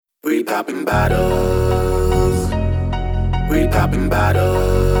We poppin' bottles. We poppin'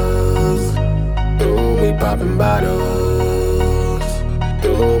 bottles. Ooh, we poppin' bottles.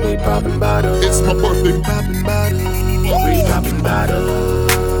 Ooh, we poppin' bottles. It's my birthday. We poppin' bottles. We poppin'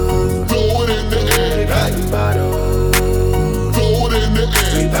 bottles. Throw it in the air. We poppin' bottles. Throw it in the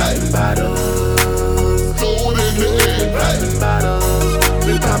air. We poppin' bottles. Throw it in the air. We poppin' bottles.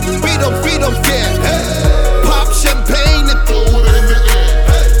 We poppin' bottles. We don't care. Pop champagne and Throw it in the air.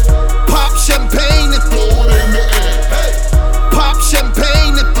 pop champagne and Throw it in the air. pop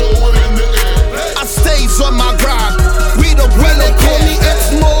champagne and Throw it in the air. I stays on my grind. We don't call me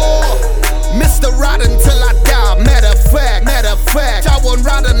X-More. Mr. Ride until I die. Matter of fact, I won't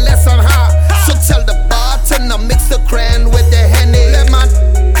ride unless I'm high. So tell the bartender mix the cran with the Henny. Let my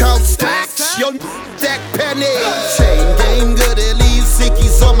count stacks, your stack penny. Chain game good, it leaves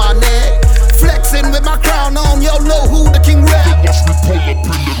sickies on my neck. Flexing with my crown on, y'all know who the king rap. Watch me pull up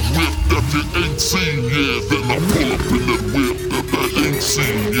in that whip that you ain't seen yet. Then I pull up in that whip that I ain't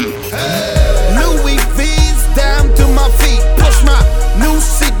seen yet. Louis V's down to my feet. Push my new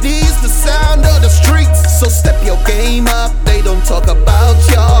CDs, the sound of the streets. So step your game up, they don't talk about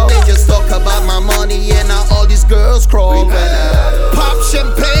y'all. They just talk about my money and how all these girls crawl. When I pop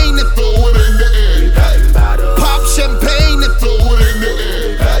champagne and Throw it in the air. pop champagne and Throw it in the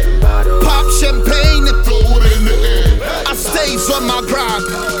air. pop champagne and Throw it in the air. I stays on my grind.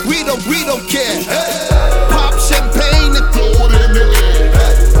 We don't care. Pop champagne and Throw it in the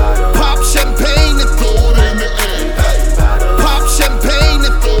air. pop champagne and Throw it in the air. pop champagne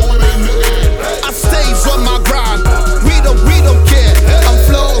and Throw it in the air. I stays on my grind. We don't care. I'm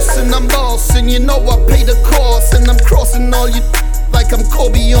flossing, I'm bossing. You know I pay the cost, and I'm crossing all you like I'm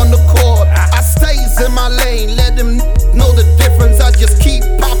Kobe on the court. I stays in my lane, let them know the difference. I just keep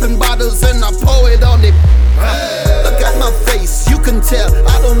popping bottles and I pour it on it. Look at my face, you can tell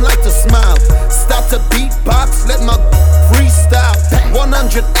I don't like to smile. Stop the beatbox, let my freestyle.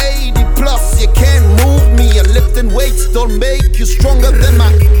 180 plus, you can't move me. Your lifting weights don't make you stronger than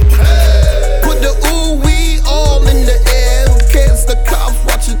my. Put the ooh-wee all in the air. Who cares? The cops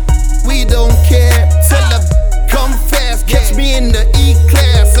watching, we don't care. Tell them, come fast, catch me in the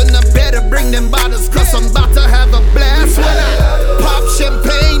E-class. And I better bring them bottles, cause I'm about to have a blast. When I pop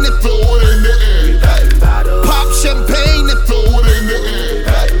champagne and Throw it in the air. pop champagne and Throw it in the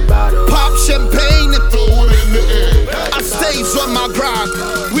air. pop champagne and Throw it in the air. I stays on my grind.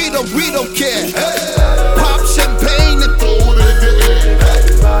 We don't care.